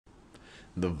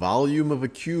The volume of a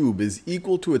cube is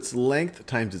equal to its length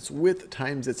times its width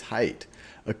times its height.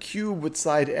 A cube with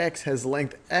side x has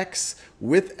length x,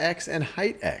 width x, and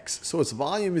height x. So its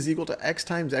volume is equal to x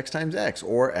times x times x,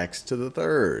 or x to the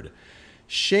third.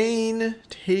 Shane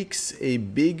takes a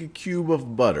big cube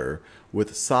of butter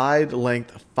with side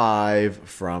length 5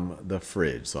 from the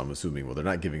fridge. So I'm assuming, well, they're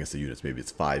not giving us the units. Maybe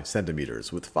it's 5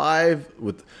 centimeters. With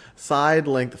side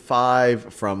length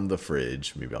 5 from the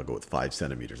fridge, maybe I'll go with 5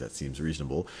 centimeters. That seems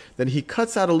reasonable. Then he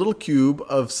cuts out a little cube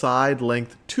of side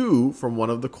length 2 from one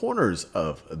of the corners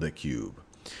of the cube.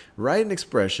 Write an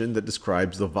expression that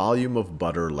describes the volume of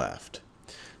butter left.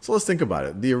 So let's think about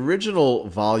it. The original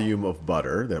volume of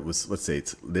butter, that was, let's say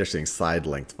they're saying side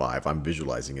length 5. I'm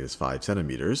visualizing it as 5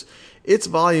 centimeters. Its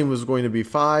volume was going to be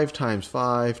 5 times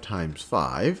 5 times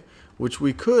 5, which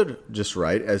we could just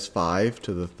write as 5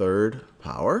 to the third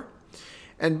power.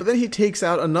 But then he takes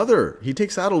out a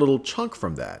little chunk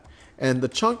from that. And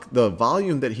the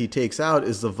volume that he takes out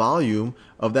is the volume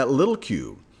of that little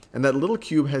cube. And that little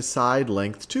cube has side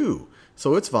length 2.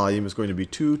 So its volume is going to be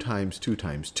 2 times 2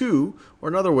 times 2, or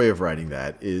another way of writing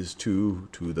that is 2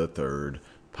 to the third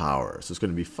power. So it's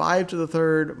going to be 5 to the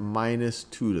third minus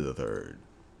 2 to the third.